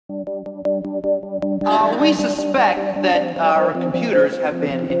We suspect that our computers have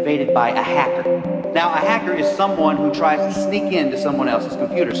been invaded by a hacker. Now, a hacker is someone who tries to sneak into someone else's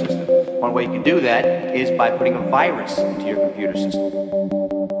computer system. One way you can do that is by putting a virus into your computer system.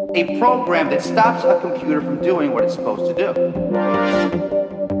 A program that stops a computer from doing what it's supposed to do.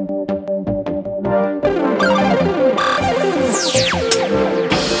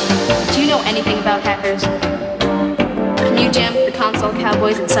 Do you know anything about hackers? Can you jam the console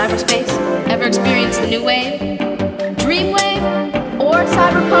cowboys in cyberspace? Ever experienced the new wave? Dream wave? Or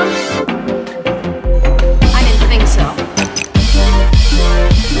cyberpunk? I didn't think so.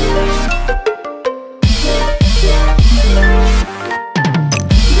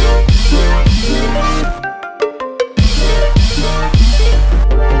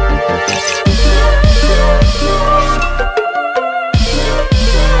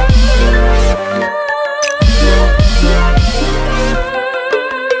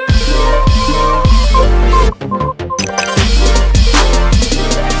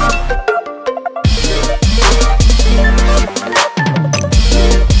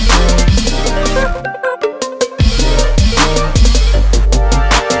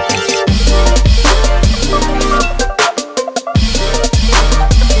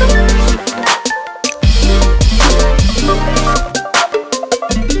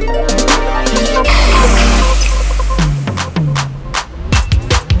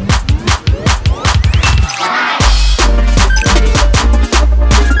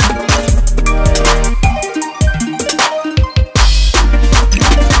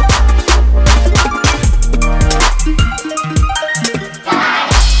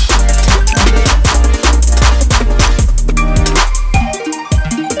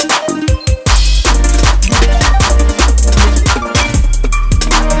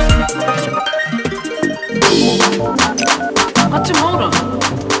 What's a modem?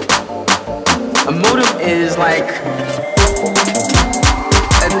 A modem is like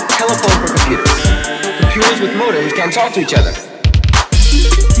a telephone for computers. Computers with modems can't talk to each other.